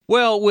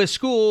Well, with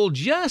school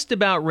just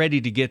about ready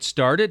to get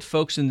started,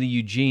 folks in the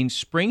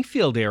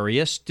Eugene-Springfield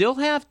area still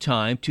have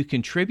time to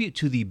contribute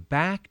to the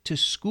Back to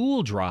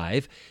School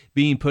drive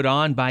being put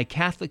on by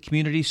Catholic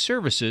Community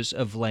Services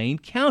of Lane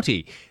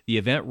County. The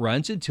event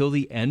runs until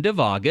the end of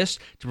August.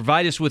 To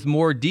provide us with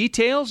more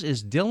details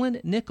is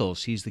Dylan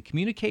Nicholls. He's the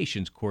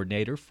communications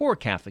coordinator for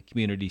Catholic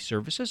Community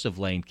Services of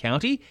Lane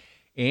County,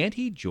 and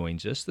he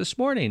joins us this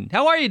morning.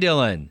 How are you,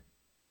 Dylan?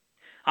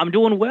 I'm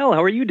doing well.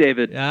 How are you,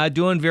 David?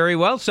 Doing very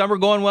well. Summer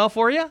going well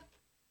for you?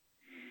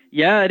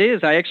 Yeah, it is.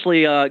 I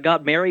actually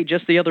got married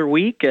just the other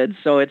week, and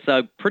so it's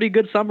a pretty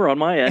good summer on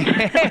my end.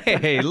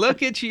 Hey,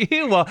 look at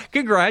you. Well,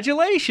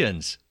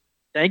 congratulations.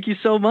 Thank you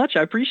so much.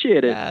 I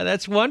appreciate it.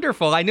 That's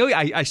wonderful.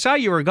 I saw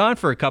you were gone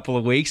for a couple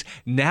of weeks.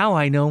 Now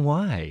I know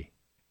why.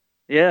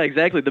 Yeah,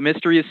 exactly. The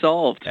mystery is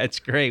solved. That's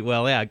great.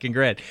 Well, yeah,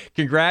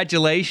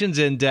 congratulations.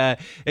 And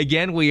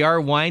again, we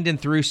are winding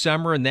through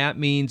summer, and that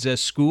means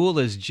school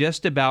is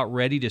just about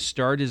ready to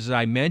start. As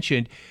I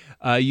mentioned,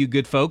 you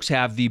good folks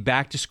have the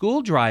back to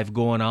school drive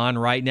going on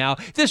right now.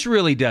 This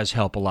really does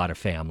help a lot of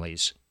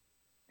families.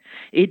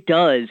 It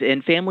does,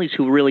 and families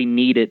who really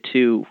need it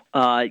too.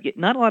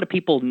 Not a lot of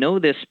people know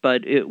this,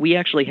 but we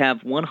actually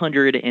have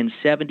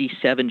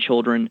 177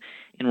 children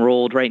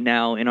enrolled right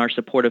now in our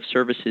supportive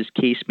services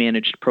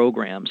case-managed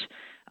programs.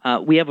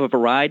 We have a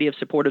variety of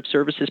supportive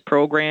services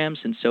programs,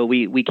 and so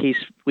we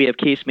have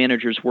case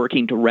managers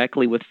working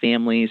directly with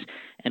families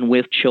and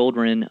with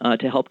children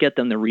to help get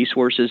them the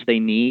resources they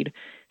need.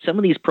 Some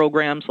of these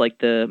programs, like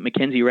the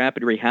McKenzie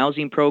Rapid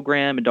Rehousing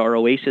Program and our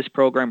OASIS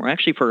program, are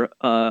actually for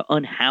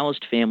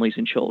unhoused families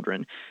and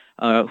children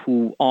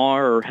who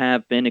are or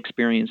have been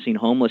experiencing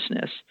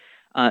homelessness.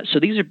 So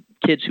these are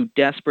kids who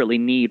desperately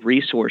need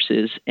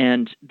resources,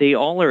 and they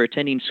all are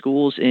attending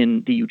schools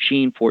in the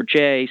Eugene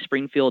 4J,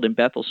 Springfield, and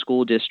Bethel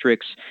school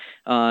districts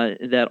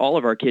that all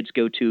of our kids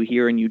go to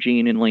here in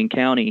Eugene and Lane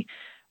County.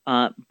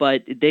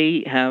 But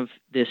they have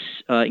this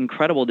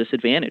incredible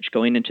disadvantage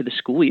going into the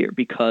school year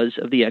because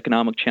of the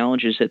economic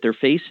challenges that they're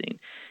facing.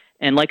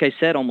 And like I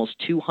said, almost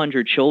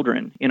 200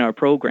 children in our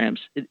programs.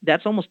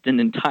 That's almost an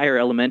entire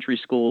elementary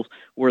school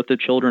worth of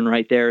children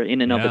right there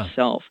in and of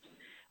itself.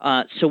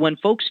 So when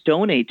folks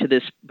donate to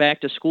this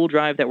back to school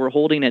drive that we're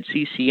holding at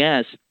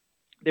CCS,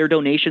 their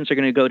donations are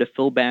going to go to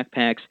fill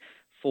backpacks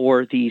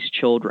for these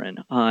children.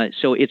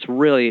 So it's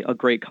really a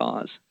great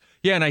cause.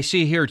 Yeah, and I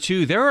see here,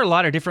 too, there are a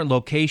lot of different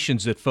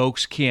locations that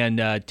folks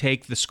can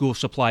take the school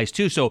supplies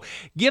to. So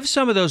give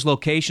some of those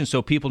locations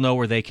so people know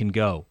where they can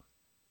go.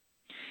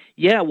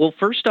 Yeah, well,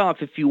 first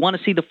off, if you want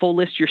to see the full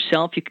list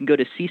yourself, you can go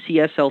to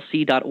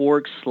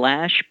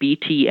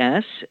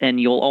ccslc.org/BTS, and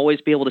you'll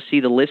always be able to see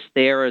the list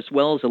there as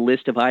well as a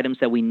list of items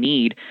that we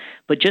need.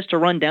 But just to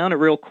run down it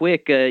real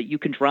quick, you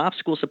can drop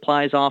school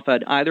supplies off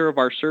at either of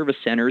our service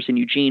centers in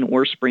Eugene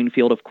or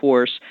Springfield, of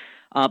course.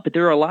 But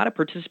there are a lot of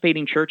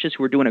participating churches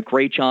who are doing a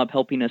great job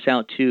helping us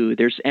out, too.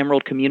 There's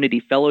Emerald Community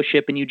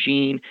Fellowship in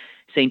Eugene,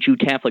 St. Jude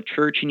Catholic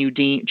Church in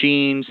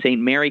Eugene,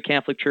 St. Mary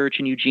Catholic Church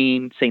in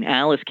Eugene, St.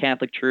 Alice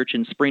Catholic Church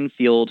in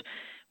Springfield,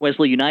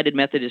 Wesley United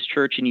Methodist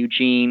Church in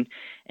Eugene,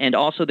 and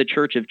also the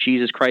Church of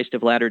Jesus Christ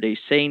of Latter-day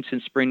Saints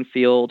in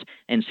Springfield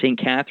and St.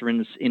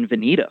 Catherine's in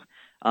Veneta.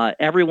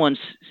 Everyone's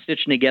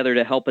stitching together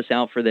to help us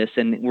out for this,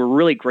 and we're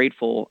really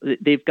grateful.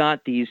 They've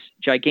got these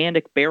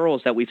gigantic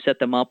barrels that we've set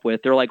them up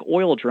with. They're like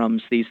oil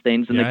drums, these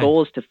things, and the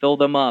goal is to fill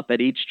them up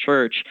at each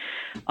church.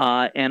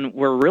 And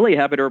we're really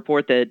happy to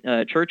report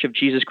that Church of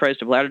Jesus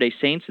Christ of Latter-day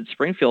Saints in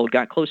Springfield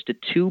got close to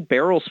 2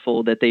 barrels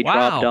full that they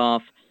dropped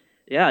off.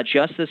 Yeah,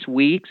 just this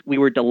week. We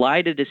were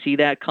delighted to see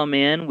that come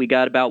in. We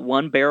got about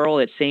 1 barrel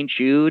at St.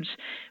 Jude's.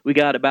 We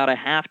got about a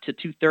half to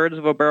 2/3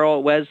 of a barrel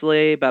at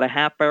Wesley, about a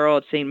half barrel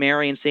at St.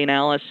 Mary and St.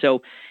 Alice.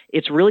 So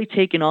it's really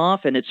taken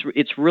off, and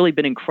it's really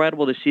been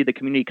incredible to see the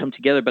community come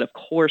together. But of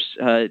course,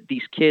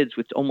 these kids,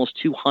 with almost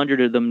 200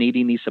 of them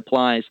needing these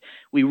supplies,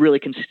 we really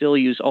can still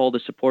use all the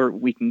support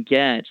we can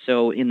get.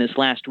 So in this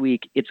last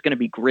week, it's going to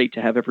be great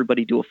to have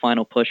everybody do a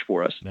final push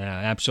for us. Yeah,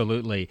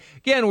 absolutely.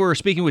 Again, we're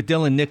speaking with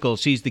Dylan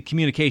Nicholls. He's the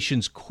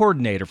communications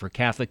coordinator for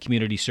Catholic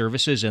Community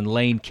Services in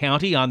Lane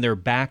County on their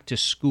back to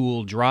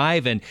school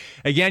drive. And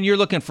again, you're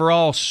looking for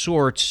all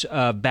sorts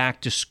of back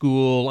to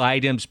school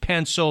items,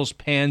 pencils,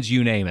 pens,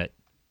 you name it.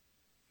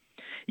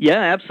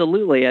 Yeah,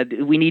 absolutely.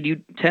 We need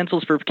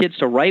utensils for kids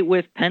to write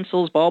with,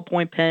 pencils,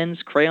 ballpoint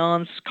pens,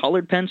 crayons,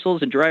 colored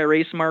pencils, and dry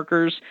erase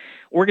markers,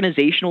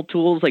 organizational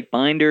tools like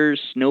binders,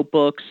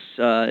 notebooks,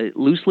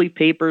 loose leaf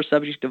paper,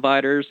 subject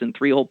dividers, and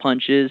 3-hole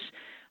punches,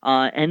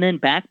 and then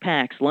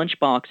backpacks, lunch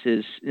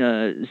boxes,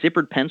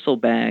 zippered pencil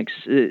bags,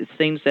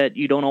 things that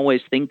you don't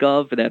always think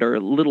of that are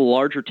little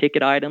larger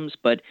ticket items,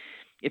 but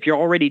if you're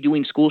already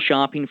doing school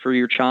shopping for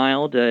your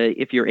child,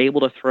 if you're able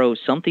to throw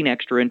something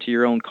extra into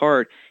your own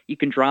cart, you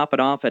can drop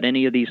it off at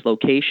any of these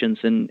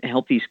locations and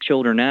help these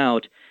children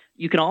out.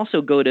 You can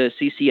also go to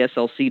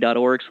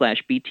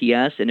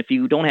ccslc.org/BTS, and if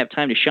you don't have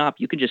time to shop,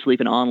 you can just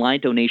leave an online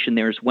donation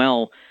there as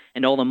well.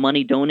 and all the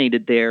money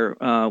donated there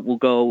will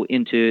go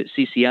into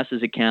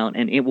CCS's account,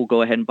 and it will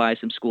go ahead and buy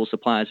some school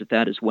supplies with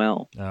that as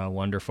well.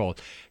 Wonderful.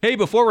 Hey,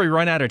 before we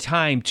run out of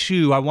time,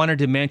 too, I wanted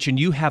to mention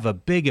you have a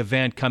big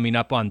event coming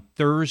up on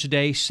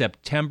Thursday,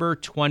 September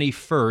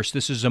 21st.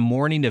 This is a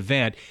morning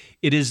event.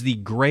 It is the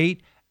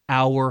Great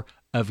Hour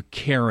of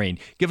Caring.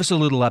 Give us a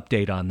little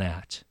update on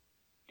that.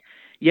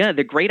 Yeah,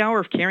 the Great Hour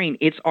of Caring,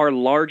 it's our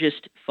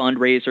largest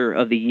fundraiser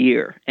of the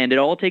year, and it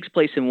all takes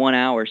place in 1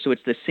 hour, so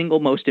it's the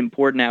single most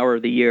important hour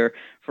of the year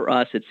for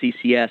us at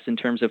CCS in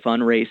terms of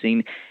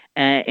fundraising.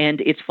 And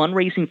it's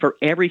fundraising for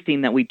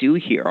everything that we do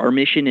here. Our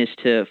mission is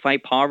to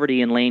fight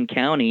poverty in Lane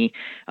County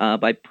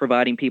by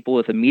providing people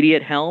with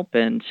immediate help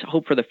and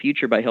hope for the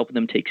future by helping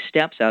them take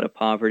steps out of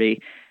poverty.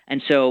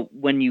 And so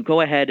when you go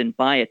ahead and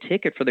buy a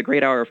ticket for the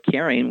Great Hour of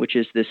Caring, which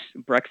is this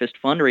breakfast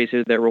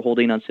fundraiser that we're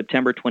holding on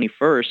September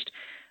 21st,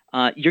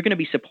 you're going to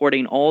be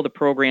supporting all the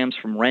programs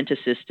from rent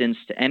assistance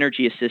to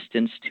energy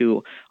assistance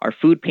to our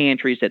food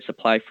pantries that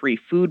supply free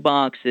food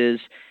boxes,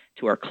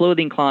 to our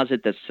clothing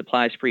closet that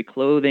supplies free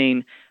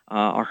clothing,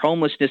 our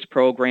homelessness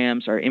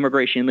programs, our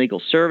immigration and legal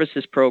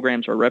services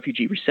programs, our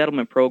refugee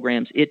resettlement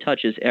programs. It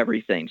touches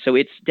everything. So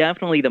it's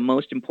definitely the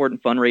most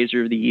important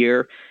fundraiser of the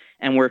year.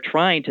 And we're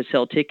trying to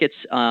sell tickets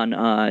on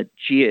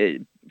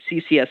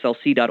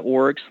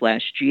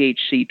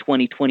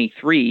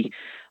ccslc.org/GHC2023.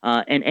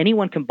 And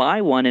anyone can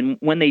buy one. And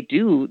when they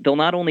do, they'll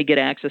not only get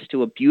access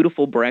to a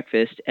beautiful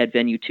breakfast at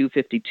Venue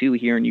 252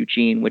 here in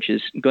Eugene, which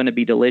is going to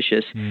be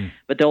delicious,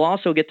 but they'll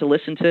also get to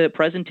listen to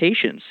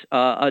presentations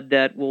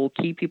that will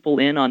key people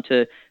in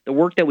onto the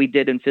work that we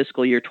did in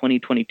fiscal year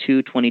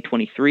 2022,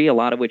 2023, a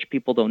lot of which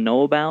people don't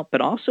know about.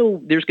 But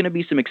also there's going to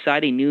be some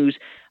exciting news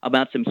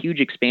about some huge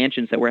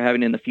expansions that we're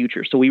having in the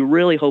future. So we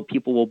really hope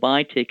people will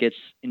buy tickets,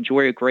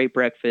 enjoy a great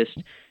breakfast,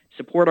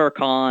 support our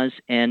cause,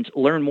 and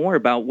learn more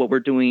about what we're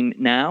doing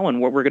now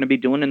and what we're going to be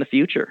doing in the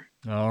future.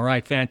 All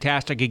right,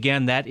 fantastic.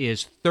 Again, that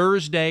is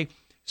Thursday,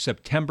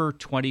 September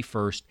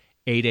 21st,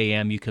 8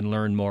 a.m. You can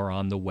learn more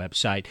on the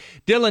website.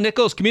 Dylan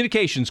Nicholls,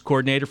 Communications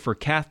Coordinator for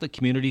Catholic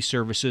Community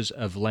Services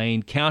of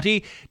Lane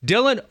County.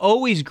 Dylan,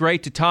 always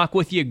great to talk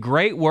with you.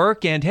 Great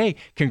work, and hey,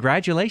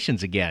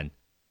 congratulations again.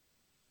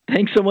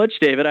 Thanks so much,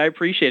 David. I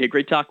appreciate it.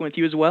 Great talking with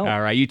you as well.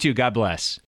 All right, you too. God bless.